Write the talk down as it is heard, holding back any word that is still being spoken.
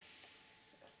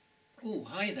Oh,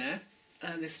 hi there.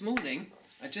 This morning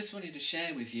I just wanted to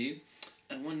share with you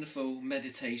a wonderful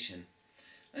meditation.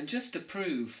 And just to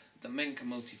prove that men can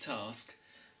multitask,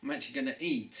 I'm actually going to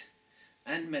eat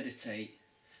and meditate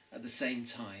at the same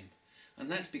time.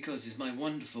 And that's because it's my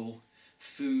wonderful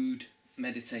food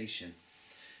meditation.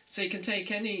 So you can take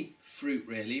any fruit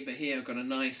really, but here I've got a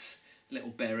nice little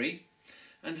berry.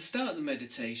 And to start the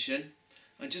meditation,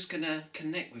 I'm just going to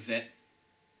connect with it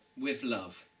with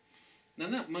love. Now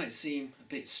that might seem a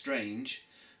bit strange,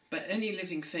 but any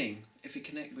living thing, if we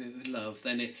connect with love,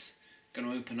 then it's going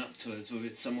to open up to us, whether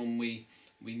it's someone we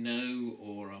know,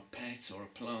 or a pet, or a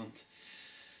plant.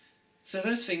 So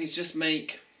first thing is just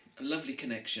make a lovely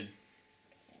connection.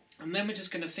 And then we're just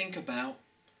going to think about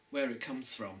where it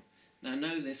comes from. Now I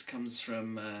know this comes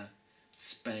from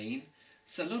Spain,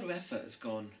 so a lot of effort has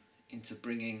gone into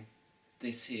bringing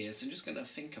this here. So I'm just going to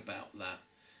think about that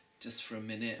just for a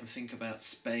minute and think about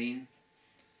Spain,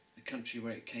 the country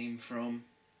where it came from,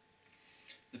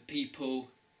 the people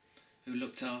who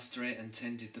looked after it and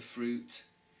tended the fruit,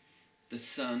 the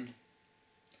sun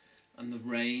and the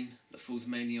rain that falls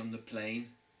mainly on the plain,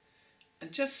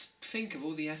 and just think of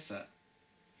all the effort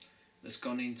that's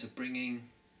gone into bringing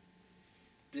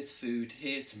this food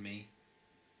here to me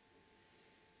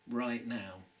right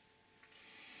now.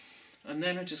 And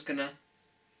then I'm just gonna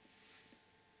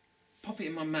pop it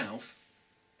in my mouth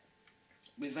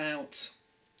without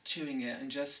chewing it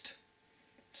and just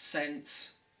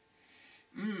sense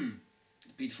the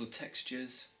beautiful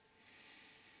textures,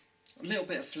 a little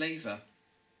bit of flavour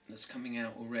that's coming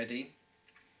out already,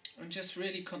 and just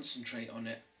really concentrate on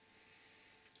it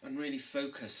and really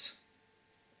focus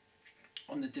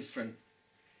on the different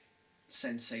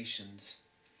sensations.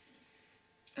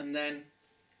 And then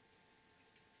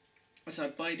as I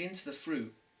bite into the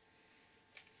fruit,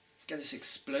 get this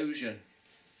explosion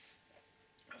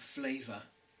of flavour.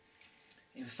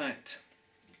 In fact,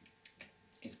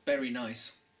 it's very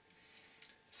nice.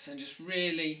 So just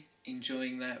really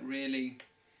enjoying that, really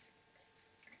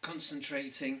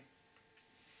concentrating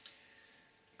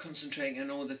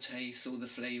on all the tastes, all the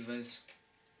flavours,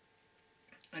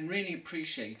 and really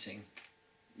appreciating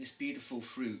this beautiful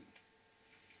fruit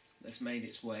that's made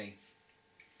its way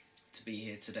to be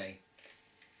here today.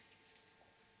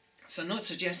 So I'm not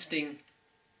suggesting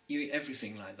you eat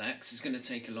everything like that, because it's going to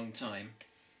take a long time.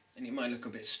 And it might look a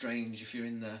bit strange if you're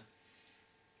in the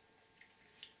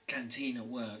canteen at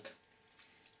work.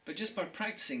 But just by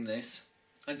practicing this,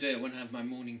 I do it when I have my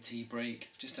morning tea break,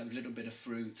 just have a little bit of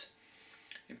fruit.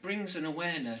 It brings an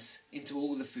awareness into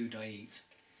all the food I eat.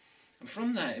 And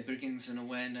from that it brings an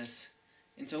awareness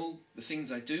into all the things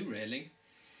I do really.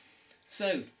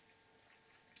 So,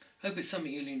 hope it's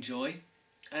something you'll enjoy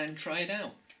and try it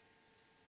out.